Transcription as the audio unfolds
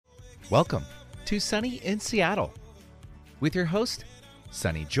Welcome to Sunny in Seattle with your host,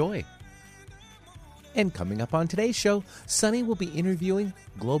 Sunny Joy. And coming up on today's show, Sunny will be interviewing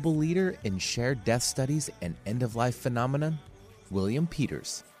global leader in shared death studies and end-of-life phenomenon, William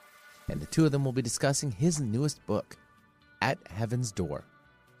Peters. And the two of them will be discussing his newest book, At Heaven's Door.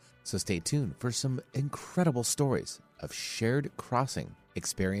 So stay tuned for some incredible stories of shared crossing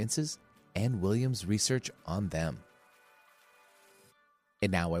experiences and William's research on them.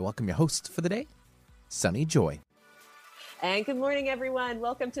 And now I welcome your host for the day, Sunny Joy. And good morning, everyone.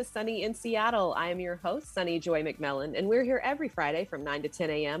 Welcome to Sunny in Seattle. I am your host, Sunny Joy McMillan, and we're here every Friday from 9 to 10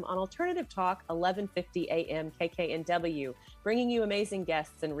 a.m. on Alternative Talk, 1150 a.m. KKNW, bringing you amazing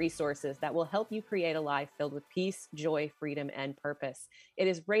guests and resources that will help you create a life filled with peace, joy, freedom, and purpose. It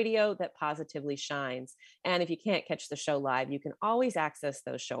is radio that positively shines. And if you can't catch the show live, you can always access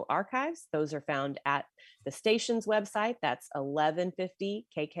those show archives. Those are found at the station's website. That's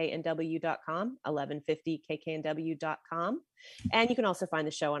 1150kknw.com, 1150kknw.com. And you can also find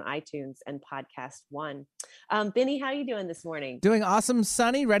the show on iTunes and Podcast One. Benny, how are you doing this morning? Doing awesome,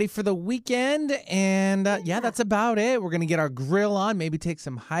 Sunny. Ready for the weekend. And yeah, that's about it. We're going to get our grill on, maybe take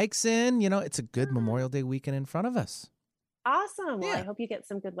some hikes in. You know, it's a good Memorial Day weekend in front of us. Awesome. Well, Yeah. I hope you get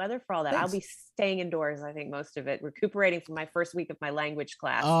some good weather for all that. Thanks. I'll be staying indoors, I think, most of it, recuperating from my first week of my language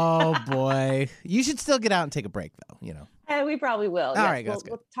class. Oh, boy. You should still get out and take a break, though, you know. We probably will. All Yes, right, that's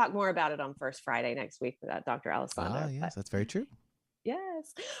we'll talk more about it on First Friday next week with Dr. Alessandro. Yes, that's very true.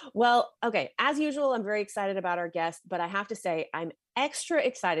 Yes. Well, okay. As usual, I'm very excited about our guest, but I have to say I'm extra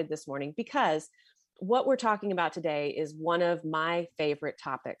excited this morning because what we're talking about today is one of my favorite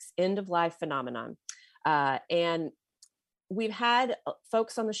topics, end-of-life phenomenon. And we've had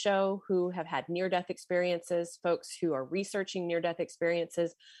folks on the show who have had near-death experiences, folks who are researching near-death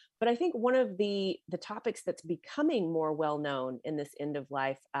experiences. But I think one of the topics that's becoming more well-known in this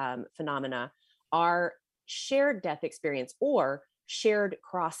end-of-life phenomena are shared death experience or shared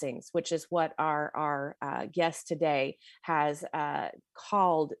crossings, which is what our guest today has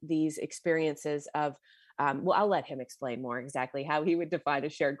called these experiences of, well, I'll let him explain more exactly how he would define a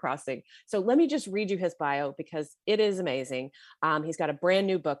shared crossing. So let me just read you his bio because it is amazing. He's got a brand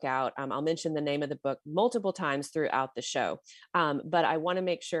new book out. I'll mention the name of the book multiple times throughout the show. But I want to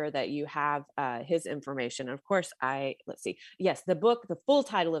make sure that you have his information. And of course, let's see. Yes, the book, the full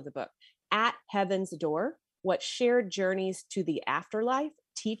title of the book, At Heaven's Door: What Shared Journeys to the Afterlife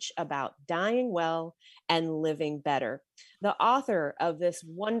Teach About Dying Well and Living Better. The author of this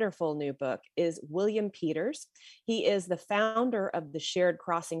wonderful new book is William Peters. He is the founder of the Shared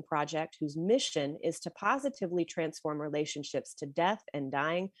Crossing Project, whose mission is to positively transform relationships to death and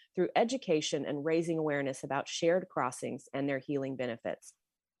dying through education and raising awareness about shared crossings and their healing benefits.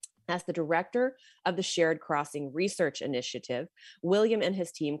 As the director of the Shared Crossing Research Initiative, William and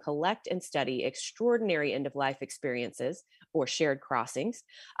his team collect and study extraordinary end-of-life experiences, or shared crossings.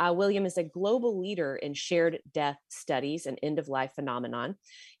 William is a global leader in shared death studies and end-of-life phenomenon.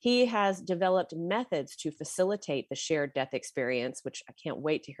 He has developed methods to facilitate the shared death experience, which I can't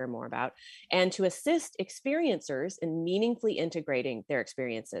wait to hear more about, and to assist experiencers in meaningfully integrating their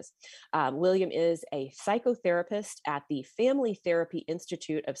experiences. William is a psychotherapist at the Family Therapy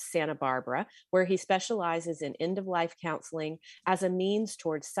Institute of Santa Barbara, where he specializes in end-of-life counseling as a means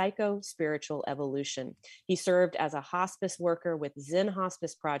towards psycho-spiritual evolution. He served as a hospice worker with Zen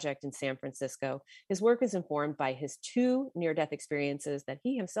Hospice Project in San Francisco. His work is informed by his 2 near-death experiences that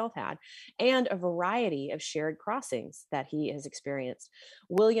he himself had and a variety of shared crossings that he has experienced.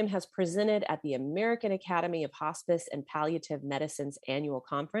 William has presented at the American Academy of Hospice and Palliative Medicine's annual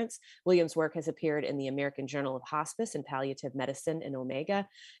conference. William's work has appeared in the American Journal of Hospice and Palliative Medicine in Omega,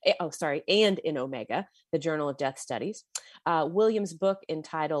 the Journal of Death Studies. William's book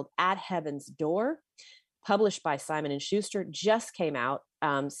entitled At Heaven's Door, published by Simon & Schuster, just came out.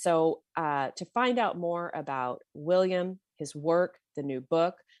 So to find out more about William, his work, the new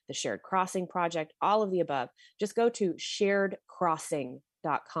book, the Shared Crossing Project, all of the above, just go to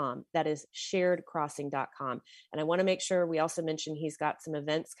sharedcrossing.com. That is sharedcrossing.com. And I want to make sure we also mention he's got some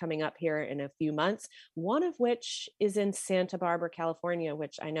events coming up here in a few months, one of which is in Santa Barbara, California,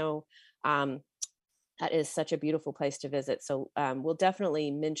 which I know that is such a beautiful place to visit. So we'll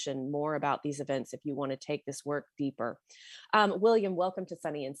definitely mention more about these events if you want to take this work deeper. William, welcome to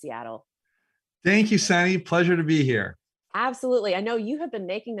Sunny in Seattle. Thank you, Sunny. Pleasure to be here. Absolutely. I know you have been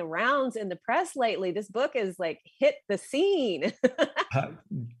making the rounds in the press lately. This book is like hit the scene.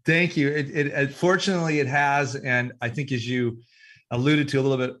 Thank you. Fortunately, it has. And I think as you alluded to a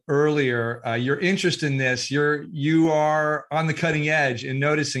little bit earlier, your interest in this, you are on the cutting edge and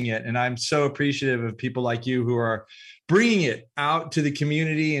noticing it. And I'm so appreciative of people like you who are bringing it out to the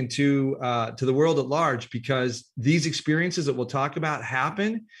community and to the world at large, because these experiences that we'll talk about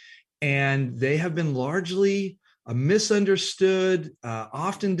happen, and they have been largely misunderstood,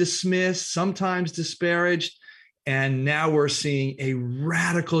 often dismissed, sometimes disparaged. And now we're seeing a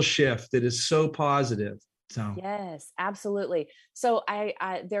radical shift that is so positive. So yes, absolutely. So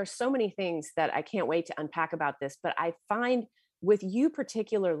there are so many things that I can't wait to unpack about this, but I find with you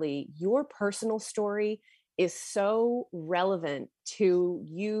particularly, your personal story is so relevant to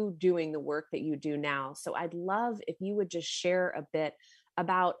you doing the work that you do now. So I'd love if you would just share a bit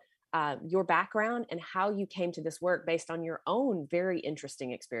about your background and how you came to this work based on your own very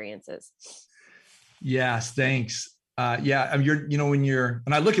interesting experiences. yes, thanks. Yeah,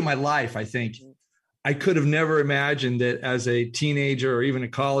 when I look at my life, I think I could have never imagined that as a teenager or even a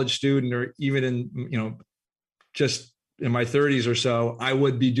college student, or even in, just in my 30s or so, I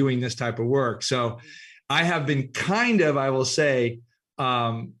would be doing this type of work. So I have been kind of, I will say,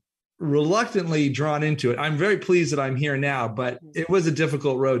 reluctantly drawn into it. I'm very pleased that I'm here now, but it was a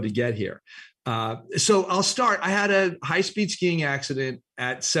difficult road to get here. So I'll start. I had a high-speed skiing accident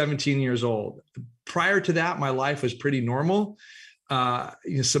at 17 years old. Prior to that, my life was pretty normal.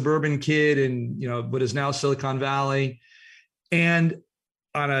 Suburban kid in, what is now Silicon Valley. And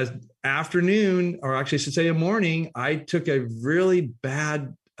on an afternoon, or actually I should say a morning, I took a really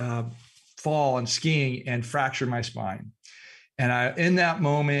bad fall on skiing and fractured my spine. And in that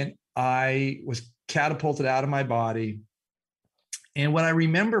moment, I was catapulted out of my body. And what I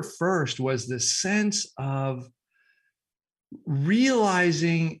remember first was the sense of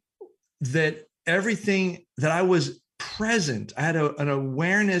realizing that everything that I was present, I had an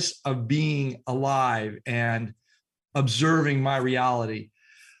awareness of being alive and observing my reality,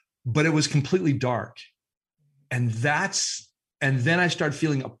 but it was completely dark. And then I started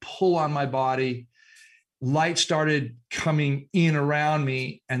feeling a pull on my body. Light started coming in around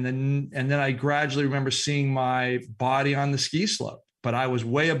me. And then I gradually remember seeing my body on the ski slope, but I was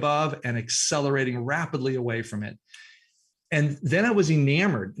way above and accelerating rapidly away from it. And then I was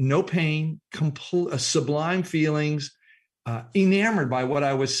enamored, no pain, sublime feelings, enamored by what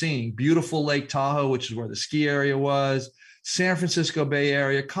I was seeing. Beautiful Lake Tahoe, which is where the ski area was, San Francisco Bay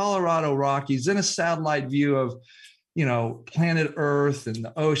Area, Colorado Rockies, then a satellite view of, planet Earth and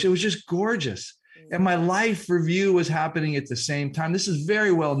the ocean. It was just gorgeous. And my life review was happening at the same time. This is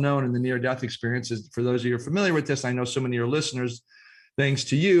very well known in the near-death experiences. For those of you who are familiar with this, I know so many of your listeners, thanks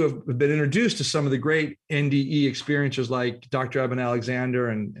to you, have been introduced to some of the great NDE experiencers like Dr. Eben Alexander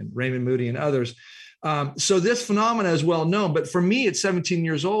and Raymond Moody and others. So this phenomena is well known. But for me at 17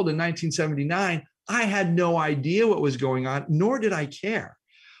 years old in 1979, I had no idea what was going on, nor did I care.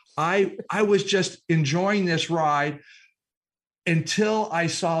 I was just enjoying this ride until I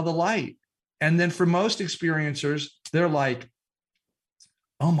saw the light. And then for most experiencers, they're like,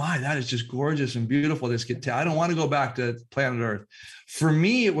 oh my, that is just gorgeous and beautiful. I don't want to go back to planet Earth. For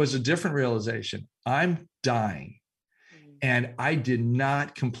me, it was a different realization. I'm dying. And I did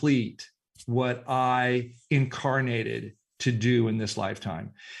not complete what I incarnated to do in this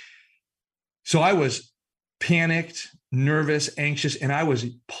lifetime. So I was panicked, nervous, anxious, and I was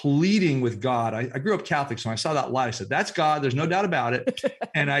pleading with God. I grew up Catholic, so I saw that light. I said, that's God. There's no doubt about it.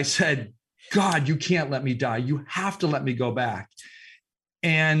 And I said, God, you can't let me die. You have to let me go back.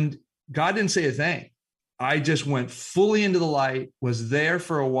 And God didn't say a thing. I just went fully into the light, was there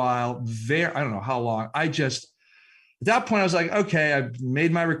for a while, I don't know how long. At that point, I was like, okay, I've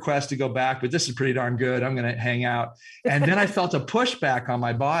made my request to go back, but this is pretty darn good. I'm going to hang out. And then I felt a pushback on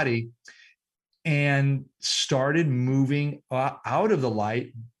my body and started moving out of the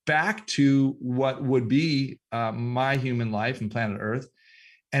light back to what would be my human life and planet Earth.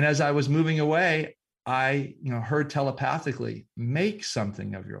 And as I was moving away, I heard telepathically, make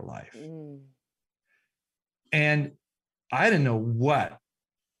something of your life. And I didn't know what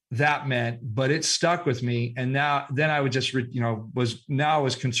that meant, but it stuck with me. And then I would just,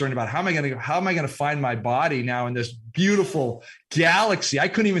 was concerned about how am I going to find my body now in this beautiful galaxy? I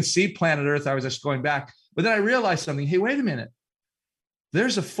couldn't even see planet Earth. I was just going back. But then I realized something. Hey, wait a minute.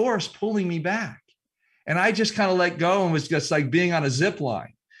 There's a force pulling me back. And I just kind of let go and was just like being on a zip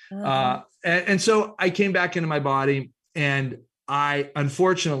line. And so I came back into my body, and I,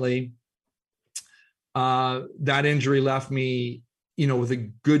 unfortunately, that injury left me, with a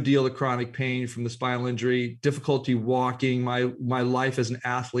good deal of chronic pain from the spinal injury, difficulty walking. My life as an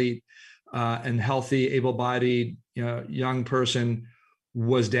athlete and healthy, able-bodied, young person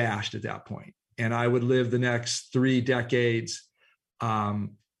was dashed at that point. And I would live the next 3 decades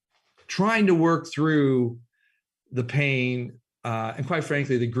trying to work through the pain and, quite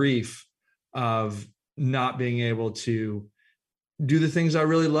frankly, the grief of not being able to do the things I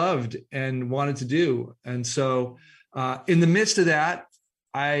really loved and wanted to do. And so in the midst of that,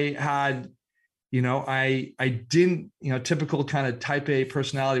 I had, I didn't, typical kind of type A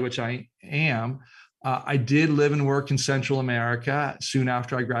personality, which I am. I did live and work in Central America soon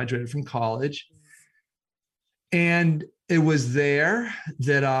after I graduated from college. And it was there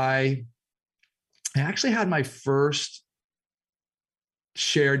that I actually had my first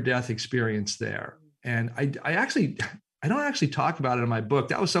shared death experience there. And I don't actually talk about it in my book.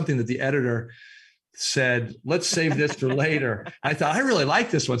 That was something that the editor said, let's save this for later. I thought, I really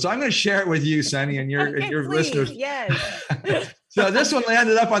like this one. So I'm going to share it with you, Sunny, and your listeners. Yes. So this one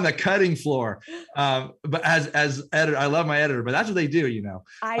landed up on the cutting floor. But as editor, I love my editor, but that's what they do,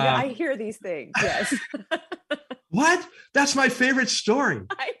 I hear these things. Yes. What? That's my favorite story.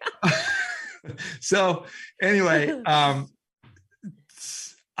 I know. So anyway,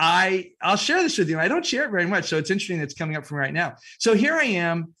 I'll share this with you. I don't share it very much. So it's interesting it's coming up for me right now. So here I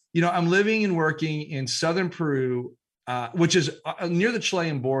am, I'm living and working in southern Peru, which is near the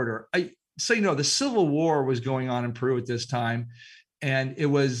Chilean border. The Civil War was going on in Peru at this time. And it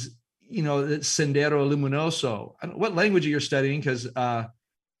was, Sendero Luminoso. I don't know what language you're studying, because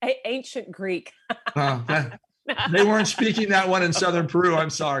ancient Greek. They weren't speaking that one in southern Peru.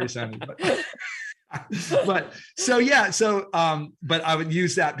 I'm sorry, Sandy. But I would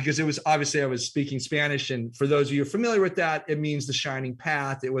use that because it was obviously I was speaking Spanish. And for those of you familiar with that, it means the shining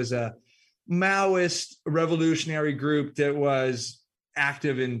path. It was a Maoist revolutionary group that was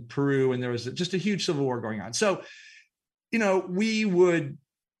active in Peru, and there was just a huge civil war going on. So, we would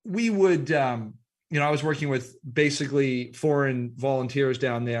I was working with basically foreign volunteers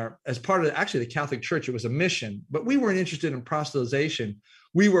down there as part of the Catholic Church. It was a mission, but we weren't interested in proselytization.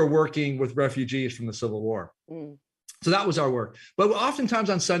 We were working with refugees from the Civil War. So that was our work. But oftentimes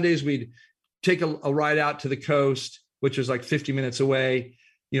on Sundays, we'd take a ride out to the coast, which was like 50 minutes away,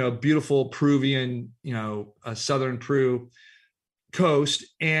 beautiful Peruvian, southern Peru coast.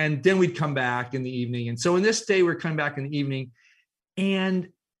 And then we'd come back in the evening. And so in this day, we're coming back in the evening, and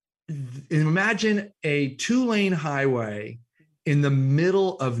imagine a 2-lane highway in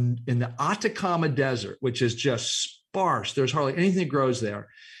the Atacama Desert, which is just sparse. There's hardly anything that grows there.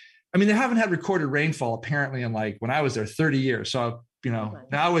 I mean, they haven't had recorded rainfall apparently in when I was there 30 years. So,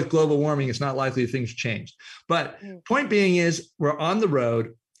 now with global warming, it's not likely things changed. But point being is we're on the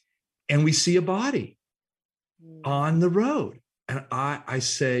road and we see a body on the road. And I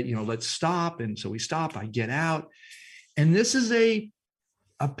say, let's stop. And so we stop, I get out. And this is a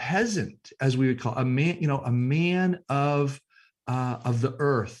peasant, as we would call a man, a man of the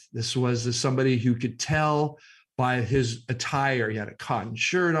earth. This was somebody who could tell by his attire. He had a cotton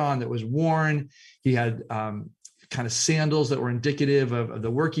shirt on that was worn. He had kind of sandals that were indicative of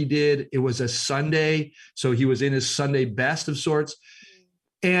the work he did. It was a Sunday, so he was in his Sunday best of sorts,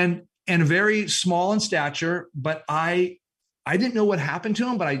 and very small in stature. But I didn't know what happened to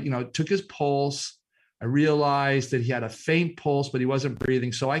him, but I took his pulse. I realized that he had a faint pulse, but he wasn't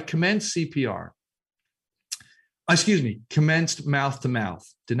breathing. So I commenced CPR. Commenced mouth to mouth.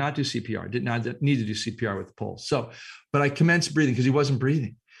 Did not do CPR. Did not need to do CPR with the pulse. But I commenced breathing because he wasn't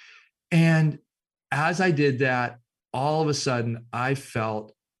breathing. And as I did that, all of a sudden I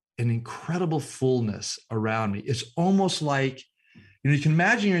felt an incredible fullness around me. It's almost like, you can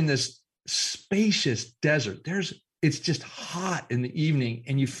imagine you're in this spacious desert. It's just hot in the evening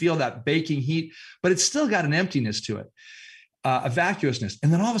and you feel that baking heat, but it's still got an emptiness to it, a vacuousness.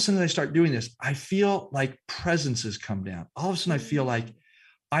 And then all of a sudden I start doing this, I feel like presences come down. All of a sudden I feel like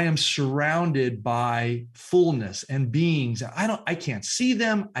I am surrounded by fullness and beings. I can't see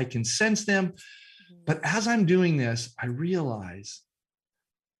them. I can sense them. But as I'm doing this, I realize,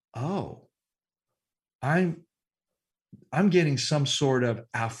 I'm getting some sort of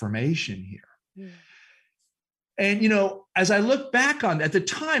affirmation here. And, as I look back on, at the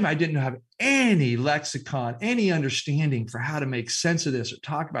time, I didn't have any lexicon, any understanding for how to make sense of this or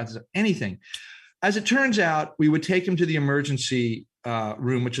talk about this or anything. As it turns out, we would take him to the emergency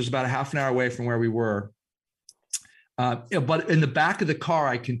room, which was about a half an hour away from where we were. But in the back of the car,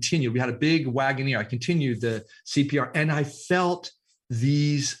 I continued. We had a big Wagoneer. I continued the CPR, and I felt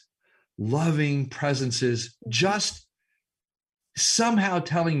these loving presences just somehow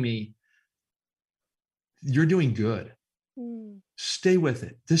telling me, you're doing good. Stay with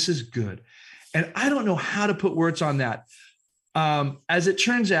it. This is good. And I don't know how to put words on that. As it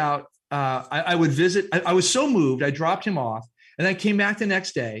turns out, I would visit. I was so moved. I dropped him off, and I came back the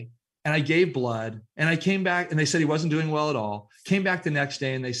next day, and I gave blood, and I came back, and they said he wasn't doing well at all. Came back the next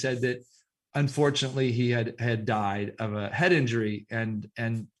day, and they said that unfortunately he had died of a head injury, and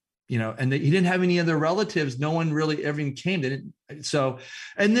and he didn't have any other relatives. No one really ever even came.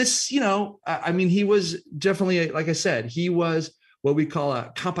 And this, he was definitely, like I said, he was what we call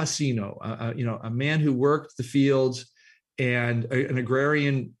a campesino, a man who worked the fields and an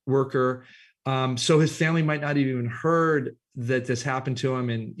agrarian worker. So his family might not have even heard that this happened to him.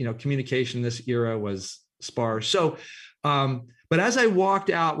 And, communication in this era was sparse. So, but as I walked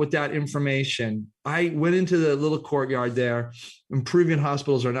out with that information, I went into the little courtyard there, and Peruvian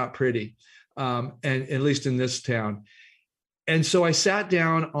hospitals are not pretty, and at least in this town. And so I sat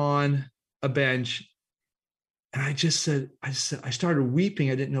down on a bench, and I started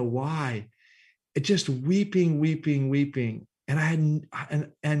weeping. I didn't know why. It just weeping. And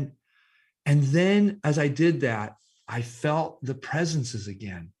then as I did that, I felt the presences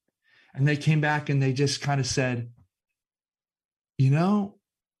again. And they came back and they just kind of said, you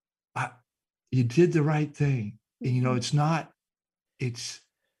did the right thing. And,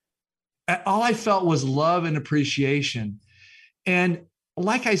 all I felt was love and appreciation. And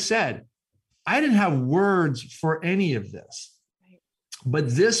like I said, I didn't have words for any of this, but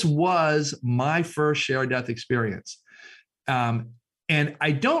this was my first shared death experience. And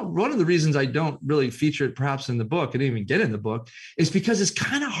one of the reasons I don't really feature it perhaps in the book, I didn't even get in the book, is because it's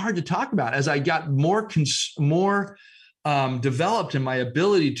kind of hard to talk about. As I got more developed in my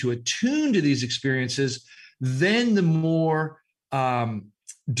ability to attune to these experiences, then the more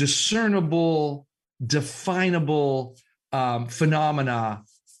discernible, definable phenomena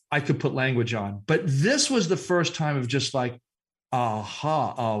I could put language on. But this was the first time of just like,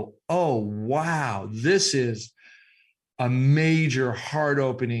 oh, wow, this is a major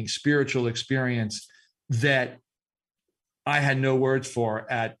heart-opening spiritual experience that I had no words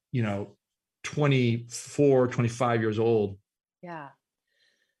for at, 24, 25 years old. Yeah.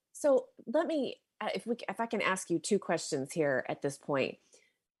 So let me, if I can ask you two questions here at this point.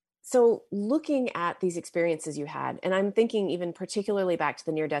 So looking at these experiences you had, and I'm thinking even particularly back to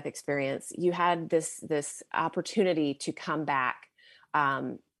the near-death experience, you had this opportunity to come back.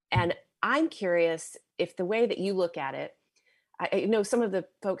 And I'm curious if the way that you look at it, I know some of the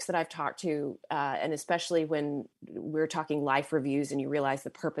folks that I've talked to, and especially when we're talking life reviews and you realize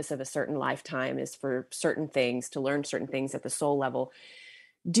the purpose of a certain lifetime is for certain things, to learn certain things at the soul level.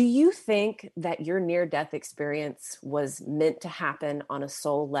 Do you think that your near-death experience was meant to happen on a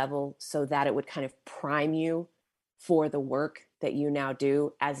soul level so that it would kind of prime you for the work that you now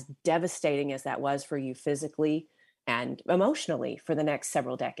do, as devastating as that was for you physically and emotionally for the next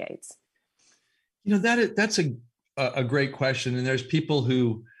several decades? That's a great question. And there's people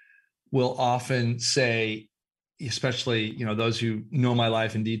who will often say, especially, those who know my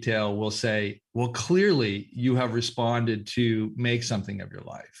life in detail will say, well, clearly you have responded to make something of your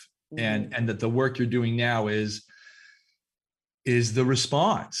life. Mm-hmm. And that the work you're doing now is the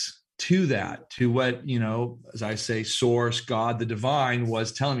response to that, to what, as I say, source, God, the divine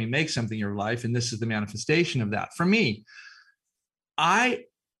was telling me, make something of your life. And this is the manifestation of that. For me, I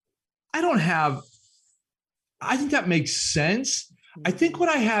think that makes sense. I think what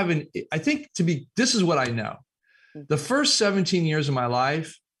I have, this is what I know. The first 17 years of my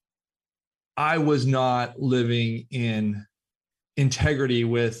life, I was not living in integrity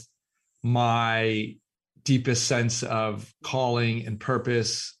with my deepest sense of calling and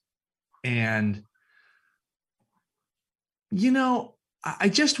purpose. And, I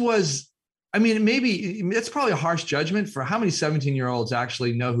just was, maybe that's probably a harsh judgment for how many 17-year-olds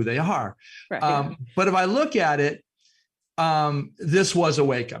actually know who they are. Right. But if I look at it, this was a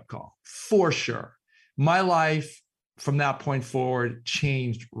wake-up call for sure. My life from that point forward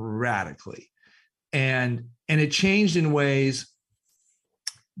changed radically. And it changed in ways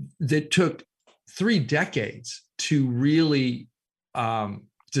that took 3 decades to really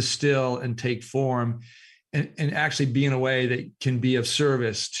distill and take form and actually be in a way that can be of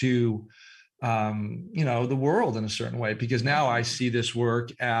service to the world in a certain way, because now I see this work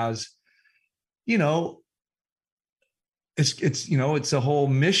as, it's a whole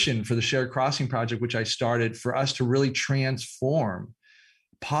mission for the Shared Crossing Project, which I started for us to really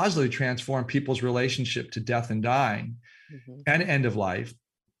positively transform people's relationship to death and dying and end of life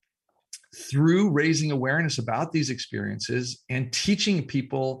through raising awareness about these experiences and teaching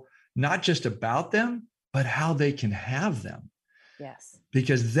people not just about them, but how they can have them. Yes.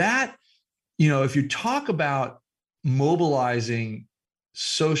 Because that, if you talk about mobilizing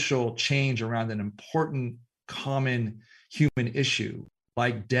social change around an important common human issue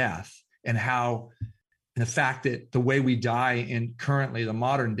like death, and the fact that the way we die in currently the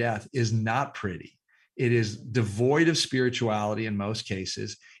modern death is not pretty. It is devoid of spirituality in most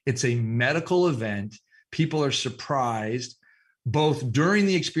cases. It's a medical event. People are surprised. both during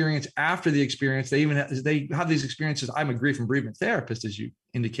the experience, after the experience. They have these experiences. I'm a grief and bereavement therapist, as you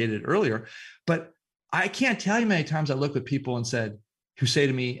indicated earlier, but I can't tell you many times I look at people who say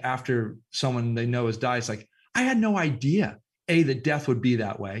to me after someone they know has died, it's like, I had no idea, A, that death would be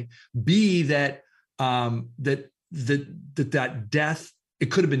that way, B, that that death,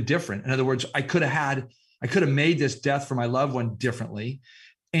 it could have been different. In other words, I could have made this death for my loved one differently.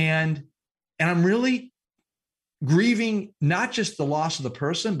 And I'm really grieving not just the loss of the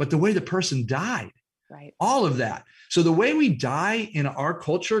person, but the way the person died. Right. All of that. So the way we die in our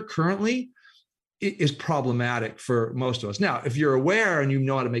culture currently is problematic for most of us. Now, if you're aware and you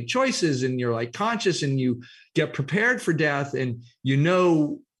know how to make choices and you're like conscious and you get prepared for death, and you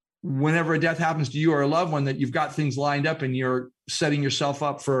know whenever a death happens to you or a loved one that you've got things lined up and you're setting yourself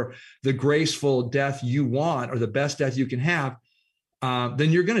up for the graceful death you want or the best death you can have,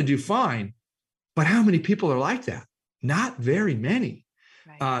 then you're going to do fine. But how many people are like that? Not very many.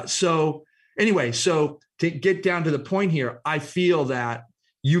 Right. So to get down to the point here, I feel that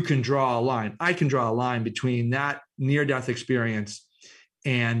you can draw a line. I can draw a line between that near-death experience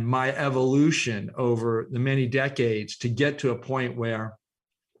and my evolution over the many decades to get to a point where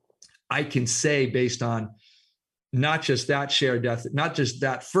I can say, based on not just that shared death, not just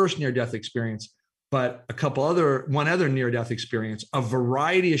that first near-death experience, but one other near-death experience, a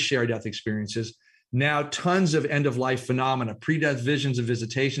variety of shared death experiences, now tons of end-of-life phenomena, pre-death visions and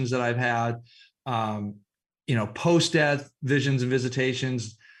visitations that I've had, post-death visions and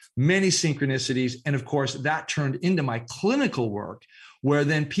visitations, many synchronicities. And of course, that turned into my clinical work, where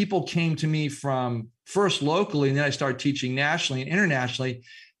then people came to me from first locally, and then I started teaching nationally and internationally.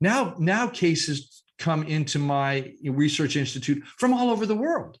 Now cases come into my research institute from all over the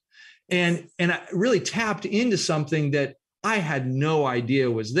world. And I really tapped into something that I had no idea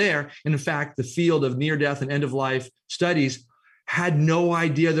was there. And in fact, the field of near-death and end-of-life studies had no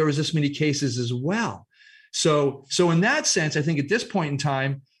idea there was this many cases as well. So in that sense, I think at this point in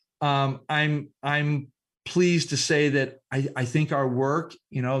time, I'm pleased to say that I think our work,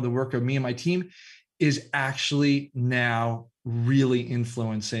 the work of me and my team, is actually now really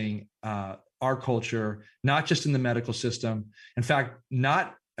influencing our culture, not just in the medical system. In fact,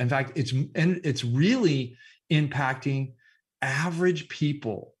 it's really impacting average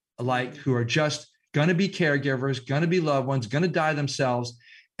people, like who are just going to be caregivers, going to be loved ones, going to die themselves.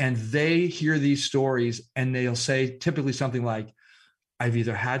 And they hear these stories and they'll say typically something like, I've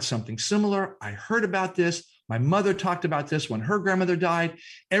either had something similar, I heard about this, my mother talked about this when her grandmother died,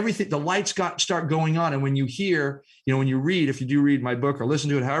 everything, the lights start going on. And when you hear, when you read, if you do read my book or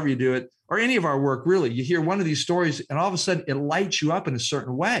listen to it, however you do it, or any of our work, really, you hear one of these stories and all of a sudden it lights you up in a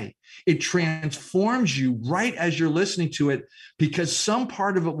certain way. It transforms you right as you're listening to it, because some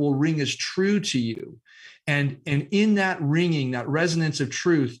part of it will ring as true to you. And in that ringing, that resonance of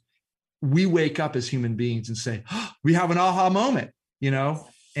truth, we wake up as human beings and say, oh, we have an aha moment, and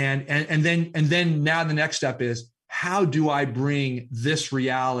then now the next step is, how do I bring this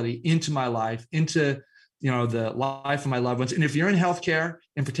reality into my life, into the life of my loved ones? And if you're in healthcare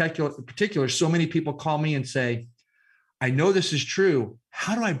in particular, so many people call me and say, I know this is true.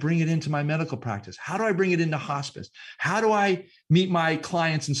 How do I bring it into my medical practice? How do I bring it into hospice? How do I meet my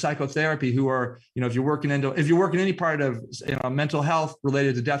clients in psychotherapy who are, if you work in any part of mental health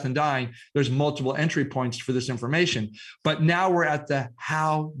related to death and dying, there's multiple entry points for this information. But now we're at the,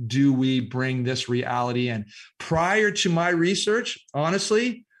 how do we bring this reality in? Prior to my research,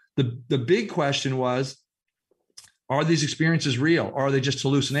 honestly, the big question was, are these experiences real, or are they just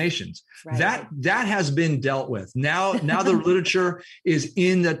hallucinations? Right. That has been dealt with. Now the literature is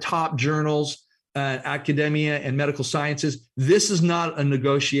in the top journals, academia and medical sciences. This is not a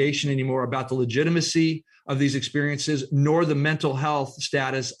negotiation anymore about the legitimacy of these experiences, nor the mental health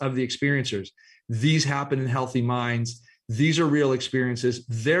status of the experiencers. These happen in healthy minds. These are real experiences.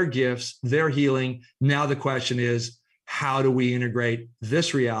 They're gifts. They're healing. Now the question is, how do we integrate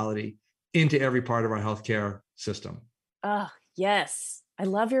this reality into every part of our healthcare system? Oh, yes. I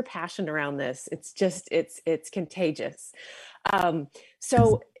love your passion around this. It's just, it's contagious.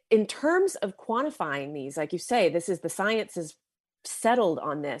 So in terms of quantifying these, like you say, the science is settled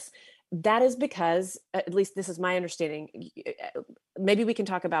on this. That is because, at least this is my understanding, maybe we can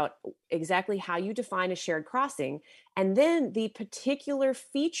talk about exactly how you define a shared crossing, and then the particular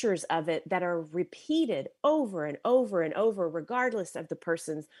features of it that are repeated over and over and over, regardless of the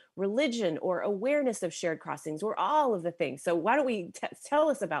person's religion or awareness of shared crossings or all of the things. So why don't we tell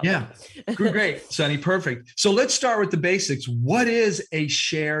us about that? Great, Sunny, perfect. So let's start with the basics. What is a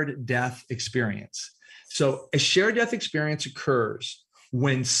shared death experience? So a shared death experience occurs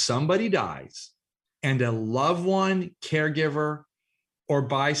when somebody dies and a loved one, caregiver, or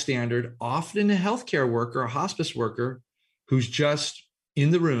bystander, often a healthcare worker, a hospice worker who's just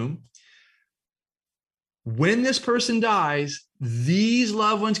in the room. When this person dies, these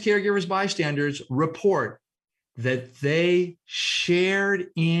loved ones, caregivers, bystanders report that they shared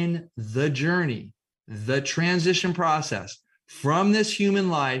in the journey, the transition process from this human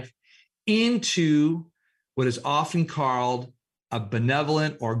life into what is often called a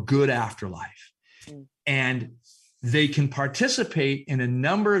benevolent or good afterlife. And they can participate in a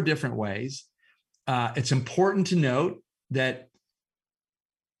number of different ways. It's important to note that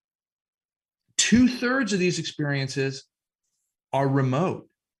 2/3 of these experiences are remote.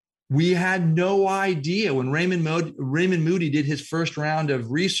 We had no idea when Raymond Moody did his first round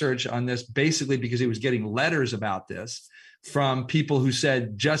of research on this, basically because he was getting letters about this from people who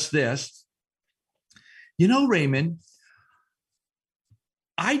said just this. You know, Raymond,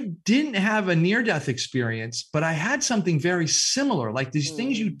 I didn't have a near-death experience, but I had something very similar, like these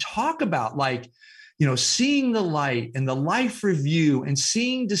things you talk about, like, you know, seeing the light and the life review and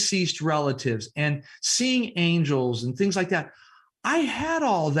seeing deceased relatives and seeing angels and things like that. I had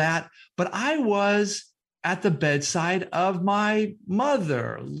all that, but I was at the bedside of my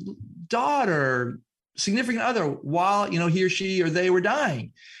mother, daughter, significant other while, you know, he or she or they were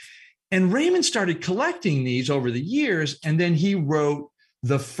dying. And Raymond started collecting these over the years. And then he wrote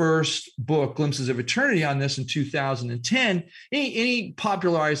the first book, Glimpses of Eternity, on this in 2010. And he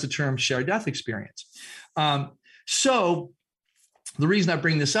popularized the term shared death experience. So the reason I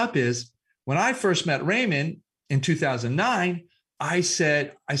bring this up is when I first met Raymond in 2009, I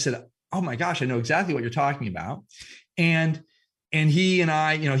said, oh my gosh, I know exactly what you're talking about. And he and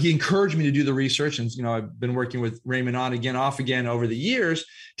I, you know, he encouraged me to do the research. And, you know, I've been working with Raymond on again, off again over the years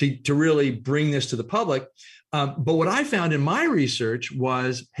to really bring this to the public. But what I found in my research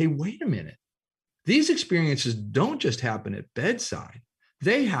was, hey, wait a minute. These experiences don't just happen at bedside.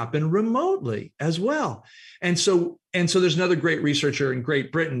 They happen remotely as well. And so there's another great researcher in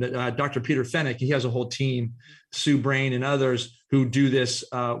Great Britain, Dr. Peter Fenwick. He has a whole team, Sue Brain and others who do this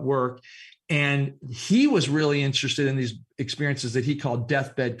work. And he was really interested in these experiences that he called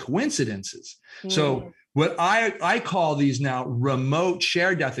deathbed coincidences. So what I call these now remote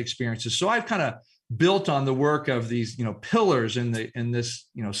shared death experiences. So I've kind of built on the work of these, you know, pillars in this,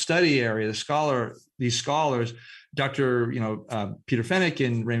 you know, study area, these scholars, Dr. Peter Fenwick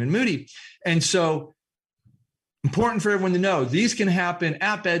and Raymond Moody. And so important for everyone to know, these can happen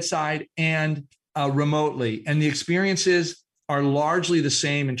at bedside and remotely. And the experiences are largely the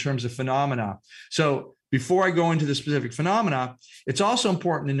same in terms of phenomena. So before I go into the specific phenomena, it's also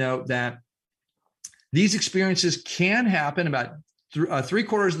important to note that these experiences can happen about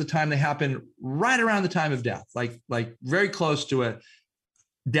 3/4 of the time. They happen right around the time of death, like very close to a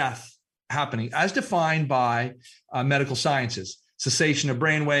death happening, as defined by medical sciences, cessation of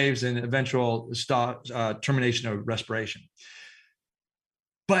brain waves and eventual termination of respiration.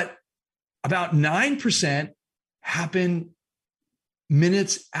 But about 9% happen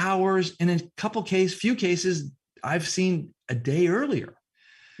minutes, hours, and in few cases, I've seen a day earlier.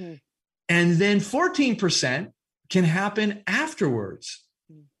 And then 14% can happen afterwards,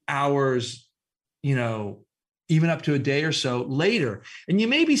 hours, you know, even up to a day or so later. And you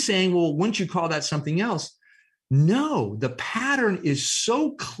may be saying, well, wouldn't you call that something else? No, the pattern is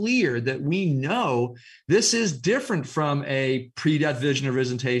so clear that we know this is different from a pre-death vision or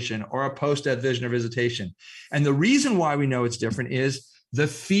visitation or a post-death vision or visitation. And the reason why we know it's different is the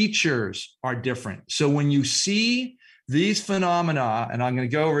features are different. So when you see these phenomena, and I'm going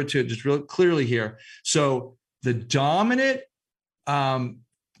to go over to it just real clearly here. So the dominant kind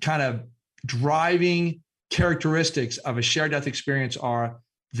of driving characteristics of a shared death experience are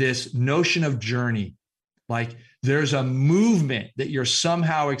this notion of journey. Like there's a movement that you're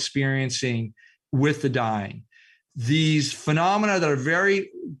somehow experiencing with the dying. These phenomena that are very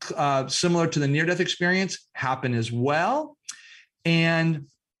similar to the near-death experience happen as well. And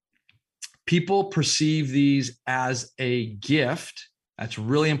people perceive these as a gift. That's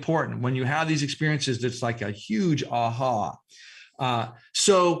really important. When you have these experiences, it's like a huge aha. And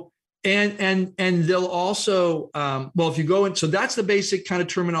they'll also, if you go in, so that's the basic kind of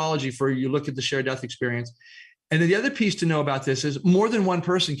terminology for you look at the shared death experience. And then the other piece to know about this is more than one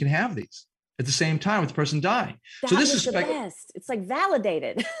person can have these at the same time with the person dying. So this is the best. It's like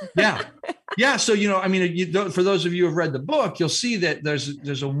validated. Yeah. So, for those of you who have read the book, you'll see that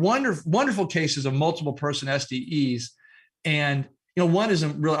there's a wonderful cases of multiple person SDEs. And, one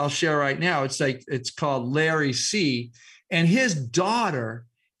isn't real, I'll share right now. It's called Larry C. And his daughter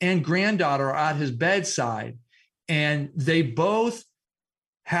and granddaughter are at his bedside, and they both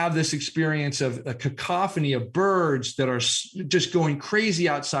have this experience of a cacophony of birds that are just going crazy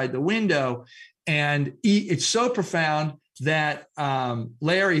outside the window. And it's so profound that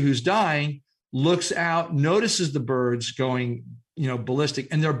Larry, who's dying, looks out, notices the birds going, ballistic.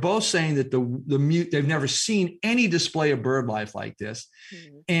 And they're both saying that they've never seen any display of bird life like this.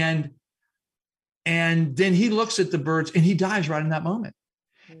 Mm-hmm. And then he looks at the birds and he dies right in that moment.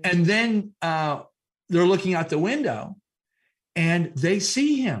 Mm-hmm. And then they're looking out the window and they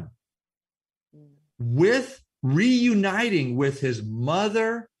see him reuniting with his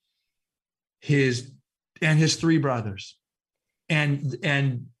mother, his 3 brothers. And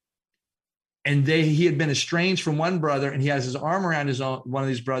he had been estranged from one brother, and he has his arm around one of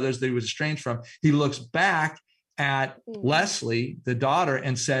these brothers that he was estranged from. He looks back at Leslie, the daughter,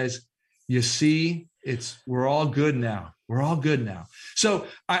 and says, "You see, we're all good now. We're all good now." So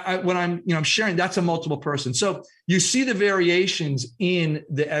when I'm sharing, that's a multiple person. So you see the variations in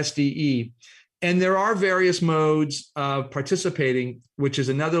the SDE, and there are various modes of participating, which is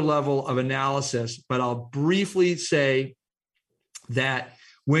another level of analysis. But I'll briefly say that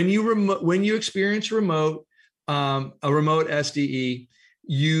when you experience a remote SDE,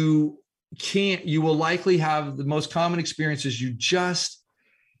 you will likely have the most common experiences. You just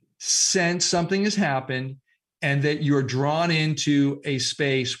sense something has happened and that you're drawn into a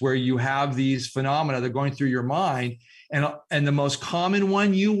space where you have these phenomena that are going through your mind. And the most common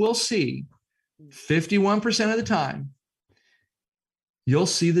one you will see, 51% of the time, you'll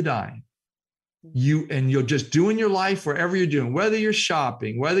see the dying. You're just doing your life wherever you're doing, whether you're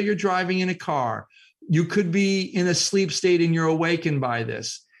shopping, whether you're driving in a car. You could be in a sleep state and you're awakened by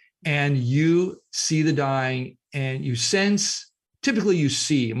this, and you see the dying, and you sense, typically you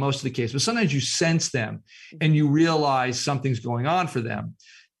see in most of the case, but sometimes you sense them and you realize something's going on for them,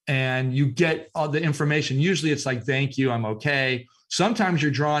 and you get all the information. Usually it's like, "Thank you, I'm okay." Sometimes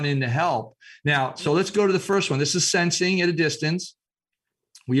you're drawn in to help. Now, so let's go to the first one. This is sensing at a distance.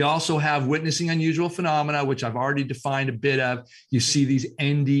 We also have witnessing unusual phenomena, which I've already defined a bit of. You see these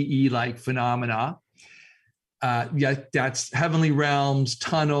NDE-like phenomena. That's heavenly realms,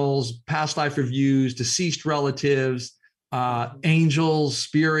 tunnels, past life reviews, deceased relatives, angels,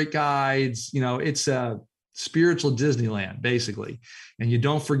 spirit guides. It's a spiritual Disneyland, basically, and you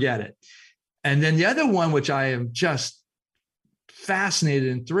don't forget it. And then the other one, which I am just fascinated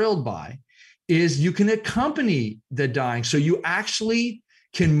and thrilled by, is you can accompany the dying. So you actually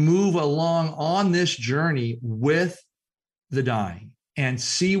can move along on this journey with the dying and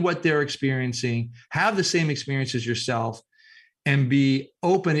see what they're experiencing, have the same experience as yourself, and be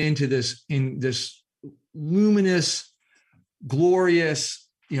open into this luminous, glorious,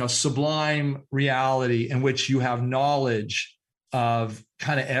 sublime reality in which you have knowledge of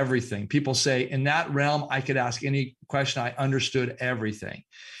kind of everything. People say, in that realm, I could ask any question. I understood everything.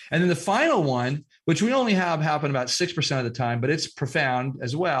 And then the final one, which we only have happen about 6% of the time, but it's profound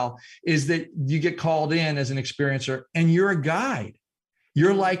as well, is that you get called in as an experiencer and you're a guide.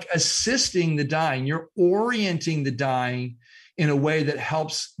 You're like assisting the dying. You're orienting the dying in a way that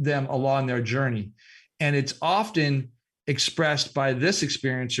helps them along their journey. And it's often expressed by this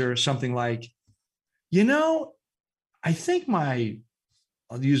experiencer, something like, I think I'm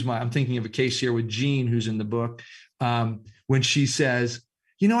thinking of a case here with Jean, who's in the book, when she says,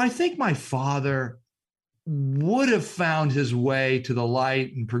 I think my father would have found his way to the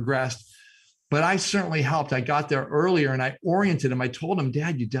light and progressed, but I certainly helped. I got there earlier and I oriented him. I told him,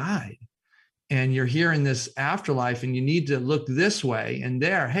 "Dad, you died and you're here in this afterlife and you need to look this way and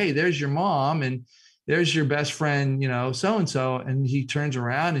there. Hey, there's your mom and there's your best friend, so-and-so." And he turns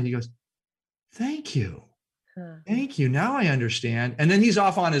around and he goes, "Thank you. Thank you. Now I understand." And then he's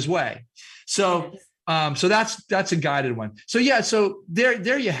off on his way. So, so that's a guided one. So yeah, so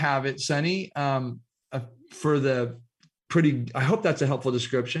there you have it, Sunny. I hope that's a helpful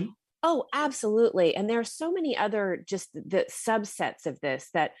description. Oh, absolutely. And there are so many other just the subsets of this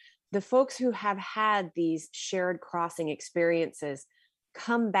that the folks who have had these shared crossing experiences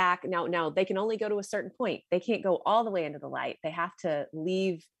come back. Now they can only go to a certain point. They can't go all the way into the light. They have to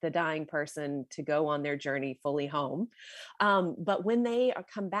leave the dying person to go on their journey fully home. But when they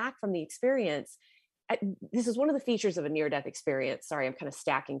come back from the experience, this is one of the features of a near-death experience. Sorry, I'm kind of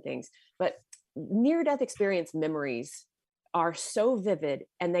stacking things, but near-death experience memories are so vivid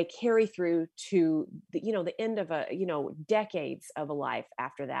and they carry through to the end of decades of a life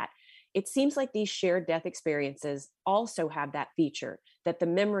after that. It seems like these shared death experiences also have that feature, that the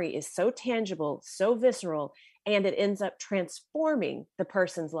memory is so tangible, so visceral, and it ends up transforming the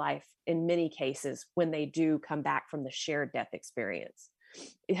person's life in many cases when they do come back from the shared death experience.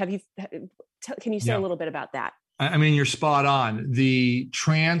 Can you say a little bit about that? I mean, you're spot on. The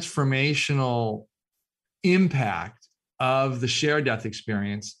transformational impact of the shared death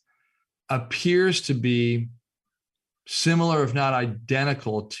experience appears to be similar, if not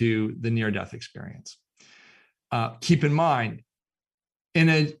identical, to the near-death experience. Keep in mind, in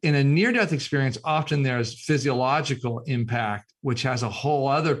a near-death experience, often there's physiological impact, which has a whole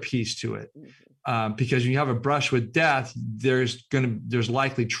other piece to it. Because when you have a brush with death, there's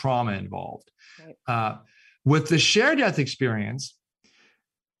likely trauma involved. Right. With the shared death experience,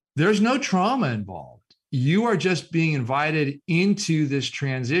 there's no trauma involved. You are just being invited into this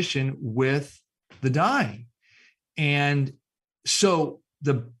transition with the dying. And so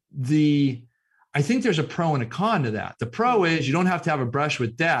I think there's a pro and a con to that. The pro is you don't have to have a brush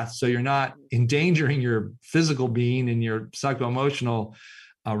with death, so you're not endangering your physical being and your psycho-emotional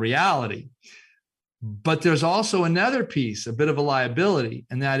reality. But there's also another piece, a bit of a liability,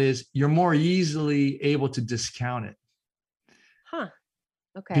 and that is you're more easily able to discount it. Huh.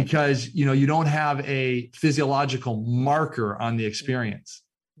 Okay. Because, you don't have a physiological marker on the experience.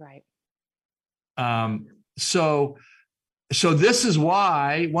 Right. So this is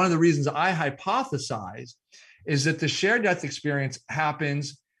why one of the reasons I hypothesize is that the shared death experience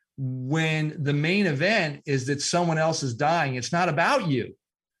happens when the main event is that someone else is dying. It's not about you.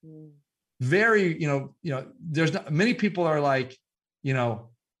 Very, there's not many people are like, how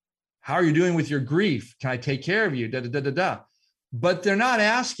are you doing with your grief? Can I take care of you? Da, da, da, da, da. But they're not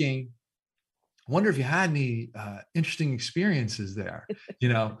asking, I wonder if you had any interesting experiences there,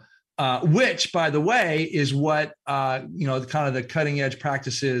 which, by the way, is what, kind of the cutting edge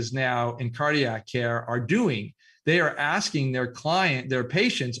practices now in cardiac care are doing. They are asking their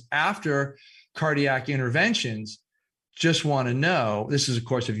patients after cardiac interventions, just want to know, this is, of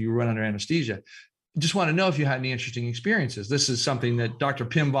course, if you run under anesthesia, just want to know if you had any interesting experiences. This is something that Dr.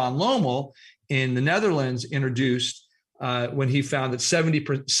 Pim van Lommel in the Netherlands introduced when he found that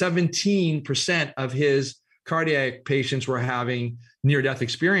 17% of his cardiac patients were having near-death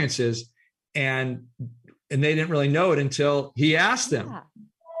experiences, and they didn't really know it until he asked them. Yeah.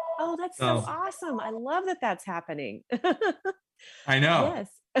 Oh, that's so awesome. I love that that's happening. I know. Yes.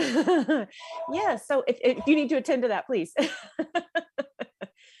 Yes. So if you need to attend to that, please.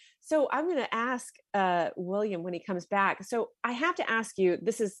 So I'm going to ask William when he comes back. So I have to ask you,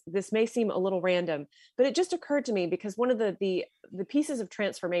 this may seem a little random, but it just occurred to me because one of the pieces of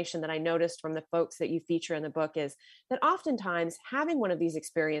transformation that I noticed from the folks that you feature in the book is that oftentimes having one of these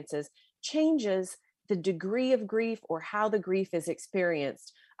experiences changes the degree of grief or how the grief is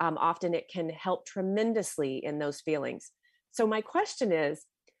experienced. Often it can help tremendously in those feelings. So my question is,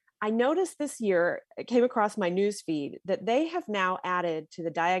 I noticed this year, it came across my news feed that they have now added to the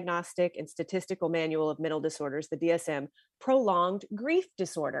Diagnostic and Statistical Manual of Mental Disorders, the DSM, prolonged grief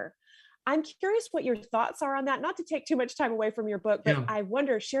disorder. I'm curious what your thoughts are on that, not to take too much time away from your book, but I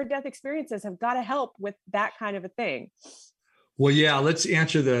wonder, shared death experiences have got to help with that kind of a thing. Well, yeah, let's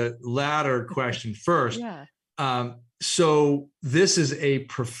answer the latter question first. Yeah. So this is a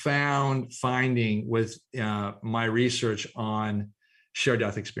profound finding with my research on shared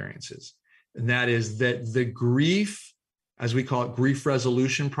death experiences. And that is that the grief, as we call it, grief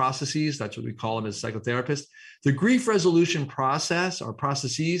resolution processes, that's what we call them as psychotherapists, the grief resolution process or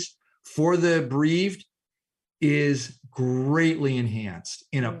processes for the bereaved is greatly enhanced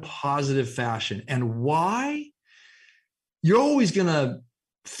in a positive fashion. And why? You're always going to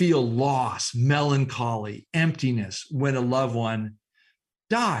feel loss, melancholy, emptiness when a loved one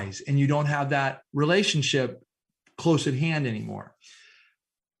dies and you don't have that relationship close at hand anymore.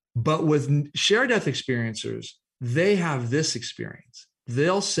 But with shared death experiencers, they have this experience.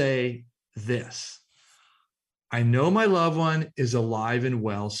 They'll say this: I know my loved one is alive and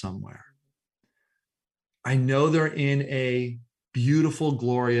well somewhere. I know they're in a beautiful,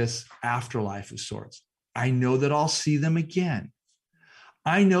 glorious afterlife of sorts. I know that I'll see them again.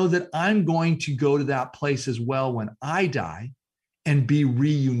 I know that I'm going to go to that place as well when I die and be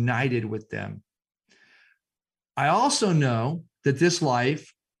reunited with them. I also know that this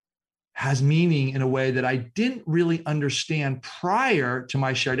life has meaning in a way that I didn't really understand prior to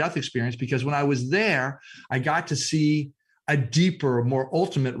my shared death experience, because when I was there, I got to see a deeper, more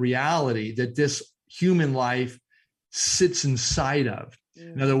ultimate reality that this human life sits inside of.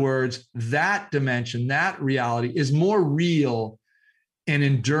 In other words, that dimension, that reality is more real and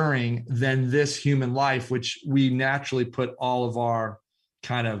enduring than this human life, which we naturally put all of our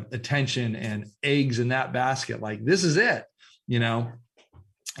kind of attention and eggs in that basket. Like, this is it,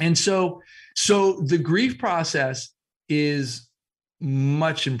 And so the grief process is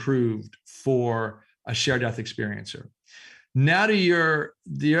much improved for a shared death experiencer. Now to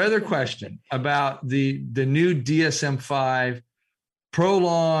the other question about the new DSM-5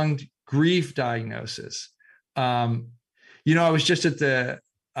 prolonged grief diagnosis. I was just at the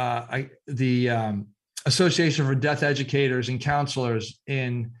Association for Death Educators and Counselors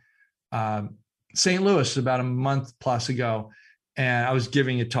in St. Louis about a month plus ago, and I was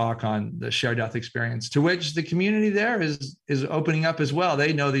giving a talk on the shared death experience, to which the community there is opening up as well.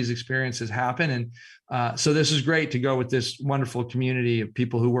 They know these experiences happen, and so this is great to go with this wonderful community of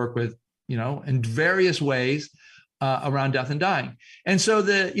people who work with, in various ways around death and dying. And so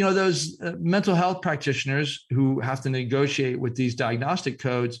those mental health practitioners who have to negotiate with these diagnostic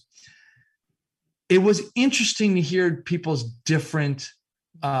codes, it was interesting to hear people's different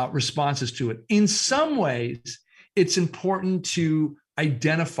responses to it. In some ways, it's important to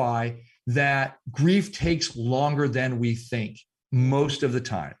identify that grief takes longer than we think most of the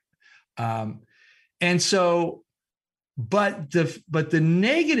time. And so, but the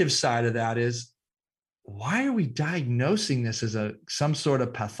negative side of that is, why are we diagnosing this as some sort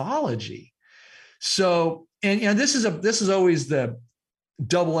of pathology? So, and this is always the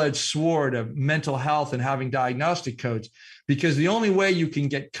double-edged sword of mental health and having diagnostic codes, because the only way you can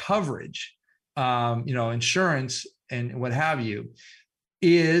get coverage, insurance and what have you,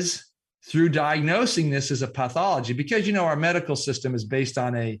 is through diagnosing this as a pathology, because our medical system is based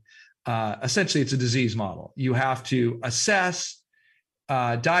on essentially it's a disease model. You have to assess,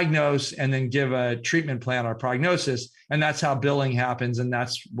 diagnose, and then give a treatment plan or prognosis, and that's how billing happens, and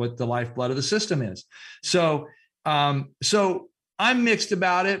that's what the lifeblood of the system is. So I'm mixed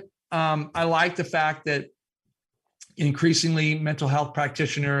about it. I like the fact that increasingly mental health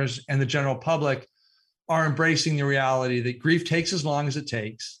practitioners and the general public are embracing the reality that grief takes as long as it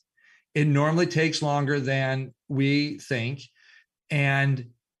takes. It normally takes longer than we think, and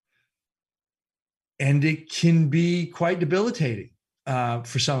it can be quite debilitating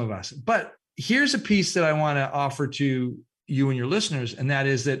for some of us. But here's a piece that I want to offer to you and your listeners, and that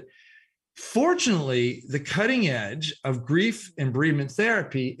is that fortunately, the cutting edge of grief and bereavement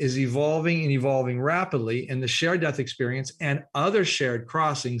therapy is evolving rapidly, and the shared death experience and other shared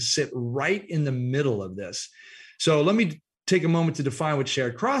crossings sit right in the middle of this. So let me take a moment to define what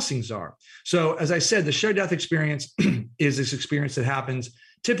shared crossings are. So as I said, the shared death experience is this experience that happens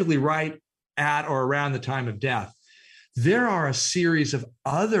typically right at or around the time of death. There are a series of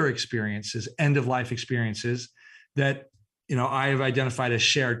other experiences, end-of-life experiences, that I have identified as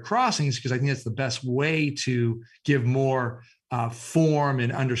shared crossings, because I think that's the best way to give more form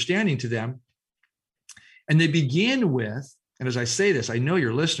and understanding to them. And they begin with, and as I say this, I know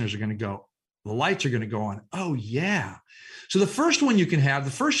your listeners are going to go, the lights are going to go on. Oh, yeah. So the first one you can have,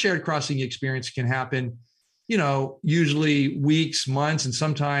 the first shared crossing experience can happen, usually weeks, months, and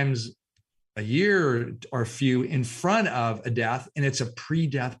sometimes a year or a few in front of a death, and it's a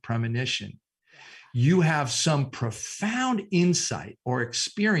pre-death premonition. You have some profound insight or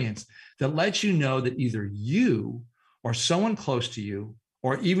experience that lets you know that either you or someone close to you,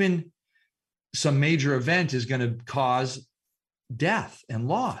 or even some major event, is going to cause death and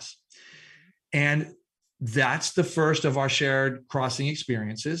loss. And that's the first of our shared crossing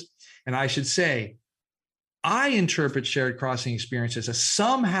experiences. And I should say, I interpret shared crossing experiences as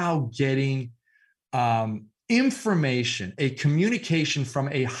somehow getting information, a communication from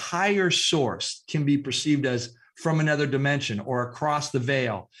a higher source, can be perceived as from another dimension or across the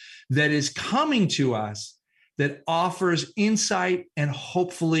veil, that is coming to us, that offers insight, and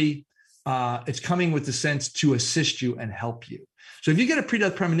hopefully it's coming with the sense to assist you and help you. So if you get a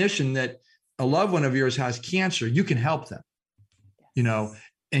pre-death premonition that a loved one of yours has cancer, you can help them,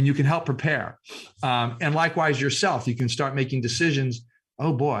 and you can help prepare. And likewise yourself, you can start making decisions.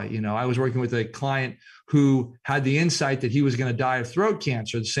 Oh boy, I was working with a client who had the insight that he was going to die of throat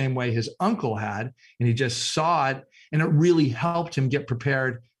cancer the same way his uncle had, and he just saw it, and it really helped him get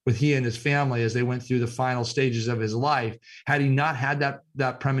prepared with he and his family as they went through the final stages of his life. Had he not had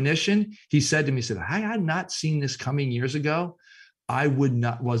that premonition, he said to me, I had not seen this coming years ago, I would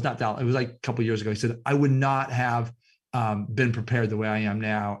not, well, it's not that, it was like a couple of years ago. He said, I would not have been prepared the way I am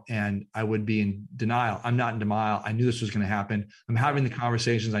now, and I would be in denial. I'm not in denial. I knew this was going to happen. I'm having the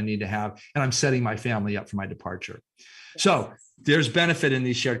conversations I need to have, and I'm setting my family up for my departure. Yes. So there's benefit in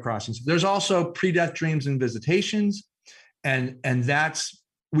these shared crossings. There's also pre-death dreams and visitations, and that's,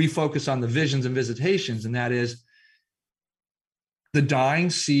 we focus on the visions and visitations, and that is the dying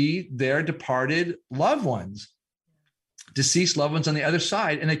see their departed loved ones, deceased loved ones on the other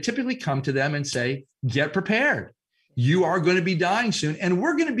side, and they typically come to them and say, get prepared. You are going to be dying soon, and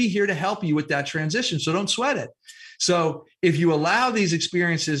we're going to be here to help you with that transition. So don't sweat it. So if you allow these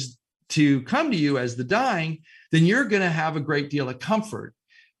experiences to come to you as the dying, then you're going to have a great deal of comfort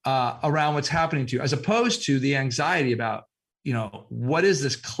around what's happening to you, as opposed to the anxiety about, what is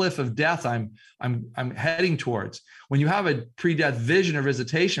this cliff of death I'm heading towards? When you have a pre-death vision or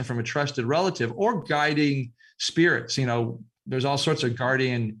visitation from a trusted relative or guiding spirits, there's all sorts of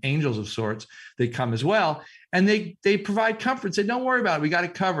guardian angels of sorts that come as well, and they provide comfort. Say, don't worry about it. We got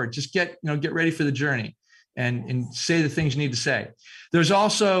it covered. Just get ready for the journey and say the things you need to say. There's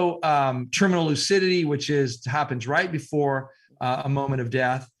also terminal lucidity, which happens right before a moment of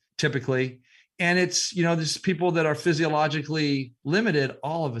death, typically. And it's, there's people that are physiologically limited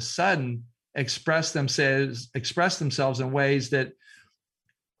all of a sudden express themselves in ways that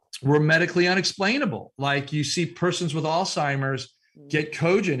were medically unexplainable. Like you see persons with Alzheimer's get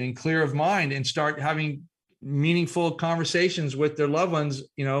cogent and clear of mind and start having meaningful conversations with their loved ones,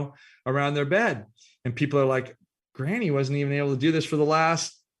 around their bed. And people are like, Granny wasn't even able to do this for the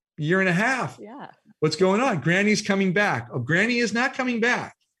last year and a half. Yeah. What's going on? Granny's coming back. Oh, Granny is not coming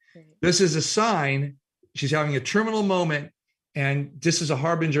back. This is a sign she's having a terminal moment, and this is a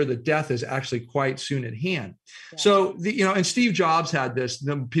harbinger that death is actually quite soon at hand. Yeah. So, and Steve Jobs had this.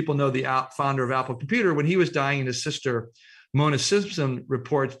 People know the founder of Apple Computer. When he was dying, and his sister Mona Simpson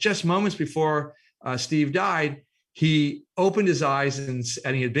reports just moments before Steve died, he opened his eyes and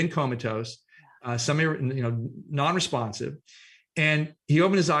he had been comatose, non-responsive. And he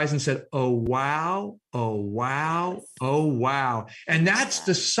opened his eyes and said, "Oh, wow, oh, wow, oh, wow." And that's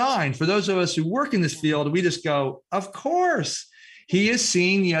the sign for those of us who work in this field. We just go, of course, he is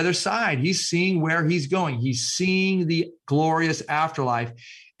seeing the other side. He's seeing where he's going. He's seeing the glorious afterlife,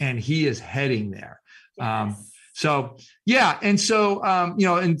 and he is heading there. Yes. And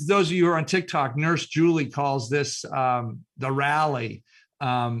those of you who are on TikTok, Nurse Julie calls this the rally.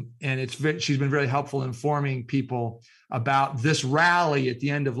 And she's been very helpful informing people about this rally at the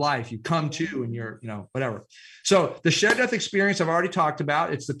end of life. You come to and you're, whatever. So the shared death experience I've already talked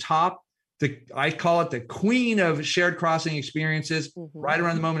about. It's I call it the queen of shared crossing experiences, right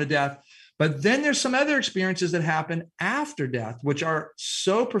around the moment of death. But then there's some other experiences that happen after death, which are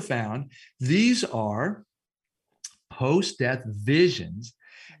so profound. These are post-death visions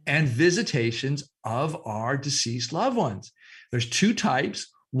and visitations of our deceased loved ones. There's two types.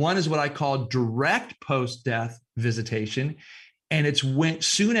 One is what I call direct post-death visitation, and it's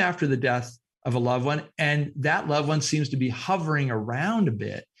soon after the death of a loved one, and that loved one seems to be hovering around a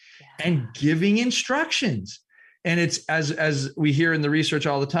bit and giving instructions. And it's as we hear in the research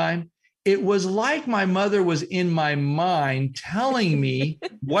all the time, it was like my mother was in my mind telling me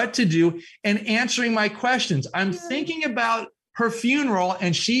what to do and answering my questions. I'm thinking about her funeral,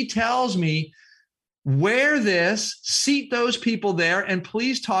 and she tells me, wear this, seat those people there, and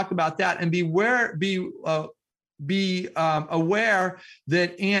please talk about that, and be aware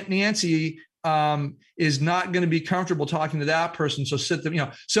that Aunt Nancy is not going to be comfortable talking to that person. So sit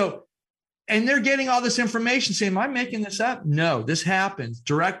them, and they're getting all this information saying, am I making this up? No, this happens.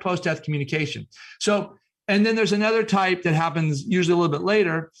 Direct post-death communication. So, and then there's another type that happens usually a little bit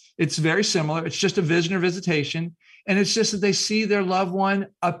later. It's very similar. It's just a vision or visitation. And it's just that they see their loved one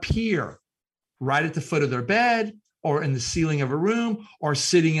appear right at the foot of their bed, or in the ceiling of a room, or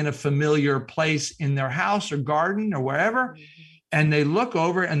sitting in a familiar place in their house or garden or wherever. And they look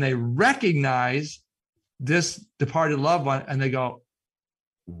over and they recognize this departed loved one, and they go,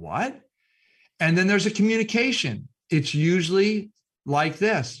 what? And then there's a communication. It's usually like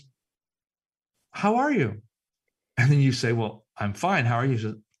this. How are you? And then you say, well, I'm fine. How are you?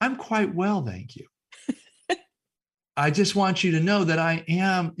 Says, I'm quite well, thank you. I just want you to know that I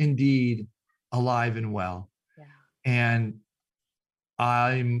am indeed alive and well. Yeah. And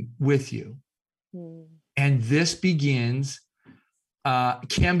I'm with you. And this can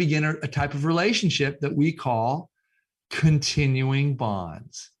begin a type of relationship that we call continuing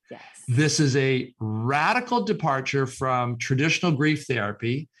bonds. Yes. This is a radical departure from traditional grief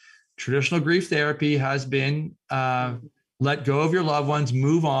therapy. Traditional grief therapy has been let go of your loved ones,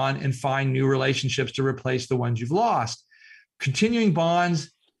 move on, and find new relationships to replace the ones you've lost. Continuing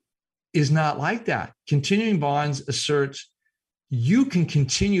bonds is not like that. Continuing bonds asserts you can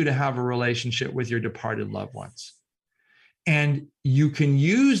continue to have a relationship with your departed loved ones. And you can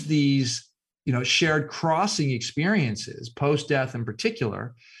use these, shared crossing experiences, post-death in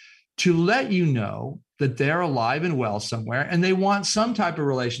particular, to let you know that they're alive and well somewhere, and they want some type of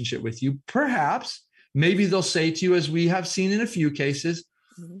relationship with you. Perhaps, maybe they'll say to you, as we have seen in a few cases,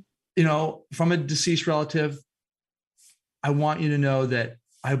 from a deceased relative, I want you to know that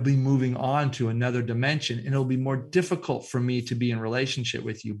I'll be moving on to another dimension, and it'll be more difficult for me to be in relationship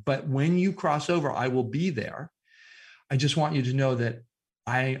with you. But when you cross over, I will be there. I just want you to know that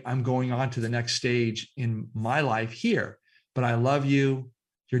I'm going on to the next stage in my life here, but I love you.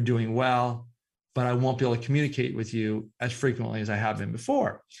 You're doing well, but I won't be able to communicate with you as frequently as I have been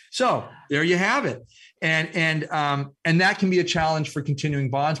before. So there you have it. And that can be a challenge for continuing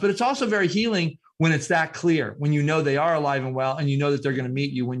bonds, but it's also very healing when it's that clear, when you know they are alive and well, and you know that they're going to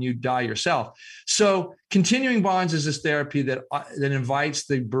meet you when you die yourself. So continuing bonds is this therapy that invites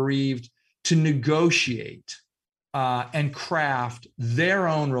the bereaved to negotiate and craft their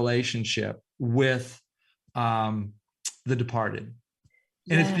own relationship with the departed.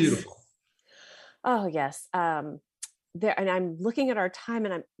 And It's beautiful. Oh, yes. And I'm looking at our time,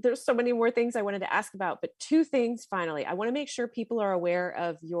 and there's so many more things I wanted to ask about, but two things finally. I want to make sure people are aware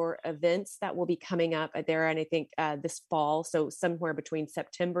of your events that will be coming up there, and I think this fall, so somewhere between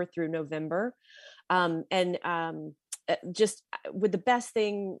September through November. Just with the best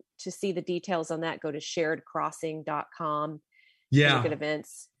thing to see the details on that, go to sharedcrossing.com. Yeah. Look at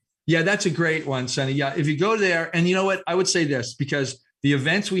events. Yeah, that's a great one, Sunny. Yeah, if you go there, and you know what, I would say this, because the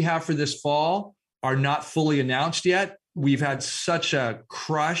events we have for this fall are not fully announced yet. We've had such a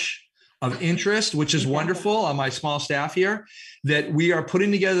crush of interest, which is wonderful on my small staff here, that we are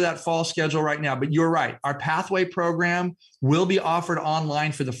putting together that fall schedule right now. But you're right. Our Pathway program will be offered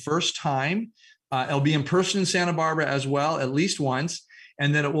online for the first time. It'll be in person in Santa Barbara as well, at least once.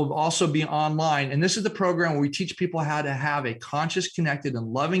 And then it will also be online. And this is the program where we teach people how to have a conscious, connected, and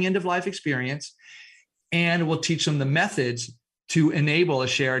loving end-of-life experience. And we'll teach them the methods to enable a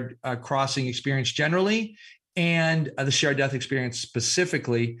shared crossing experience generally, and the shared death experience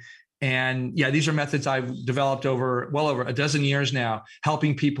specifically. And yeah, these are methods I've developed over a dozen years now,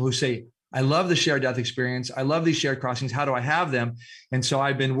 helping people who say, I love the shared death experience. I love these shared crossings. How do I have them? And so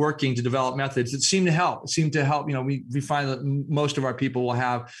I've been working to develop methods that seem to help. We find that most of our people will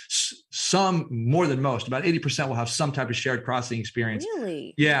have some, more than most, about 80% will have some type of shared crossing experience.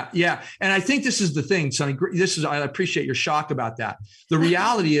 Really? Yeah. Yeah. And I think this is the thing, Sonny, I appreciate your shock about that. The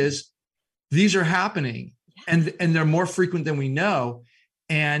reality is these are happening, and they're more frequent than we know.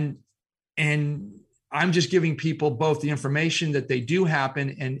 And I'm just giving people both the information that they do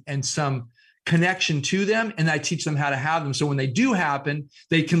happen and some connection to them. And I teach them how to have them. So when they do happen,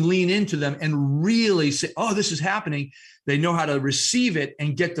 they can lean into them and really say, oh, this is happening. They know how to receive it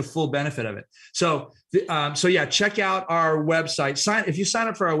and get the full benefit of it. So yeah, check out our website. If you sign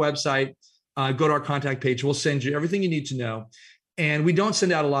up for our website, go to our contact page. We'll send you everything you need to know. And we don't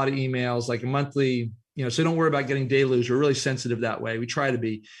send out a lot of emails, like a monthly, so don't worry about getting deluged. We're really sensitive that way. We try to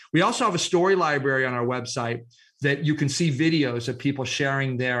be. We also have a story library on our website that you can see videos of people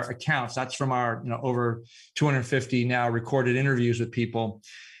sharing their accounts. That's from our, over 250 now recorded interviews with people.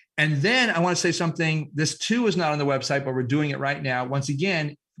 And then I want to say something. This too is not on the website, but we're doing it right now. Once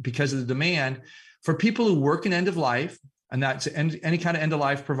again, because of the demand for people who work in end of life, and that's any kind of end of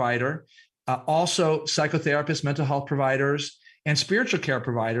life provider, also psychotherapists, mental health providers, and spiritual care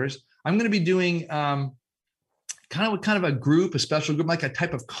providers. I'm going to be doing kind of a group, a special group, like a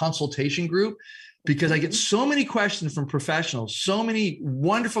type of consultation group, because I get so many questions from professionals, so many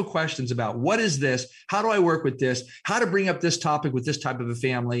wonderful questions about what is this? How do I work with this? How to bring up this topic with this type of a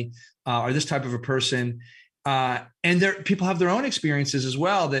family or this type of a person. And people have their own experiences as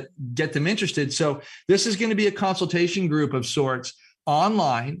well that get them interested. So this is going to be a consultation group of sorts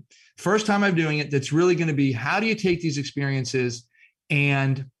online. First time I'm doing it. That's really going to be, how do you take these experiences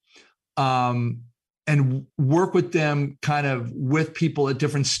and work with them kind of with people at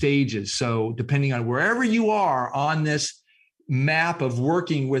different stages. So depending on wherever you are on this map of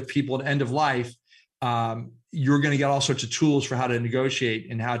working with people at end of life, you're going to get all sorts of tools for how to negotiate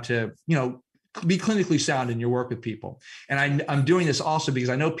and how to, be clinically sound in your work with people. And I'm doing this also because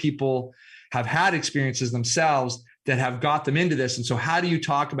I know people have had experiences themselves that have got them into this. And so how do you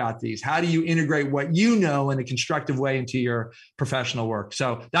talk about these? How do you integrate what you know in a constructive way into your professional work?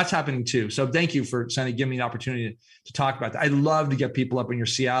 So that's happening too. So thank you for giving me the opportunity to talk about that. I'd love to get people up in your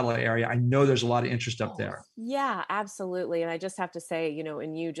Seattle area. I know there's a lot of interest up there. Yeah, absolutely. And I just have to say,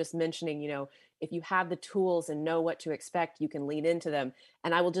 and you just mentioning, if you have the tools and know what to expect, you can lean into them.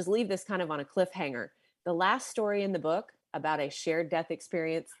 And I will just leave this kind of on a cliffhanger. The last story in the book about a shared death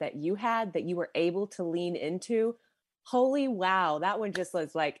experience that you had, that you were able to lean into, holy wow, that one just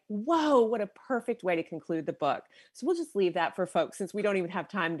was like, whoa, what a perfect way to conclude the book. So we'll just leave that for folks, since we don't even have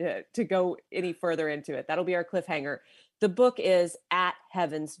time to go any further into it. That'll be our cliffhanger. The book is At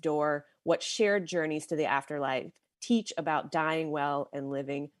Heaven's Door: What Shared Journeys to the Afterlife Teach About Dying Well and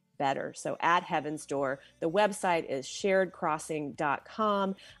Living Better. So At Heaven's Door. The website is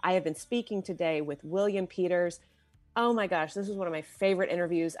sharedcrossing.com. I have been speaking today with William Peters. Oh my gosh, this was one of my favorite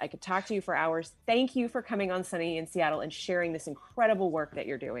interviews. I could talk to you for hours. Thank you for coming on Sunny in Seattle and sharing this incredible work that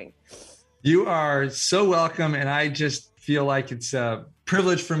you're doing. You are so welcome. And I just feel like it's a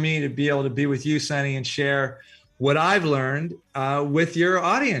privilege for me to be able to be with you, Sunny, and share what I've learned with your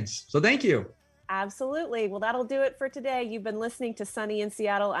audience. So thank you. Absolutely. Well, that'll do it for today. You've been listening to Sunny in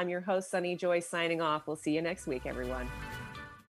Seattle. I'm your host, Sunny Joy, signing off. We'll see you next week, everyone.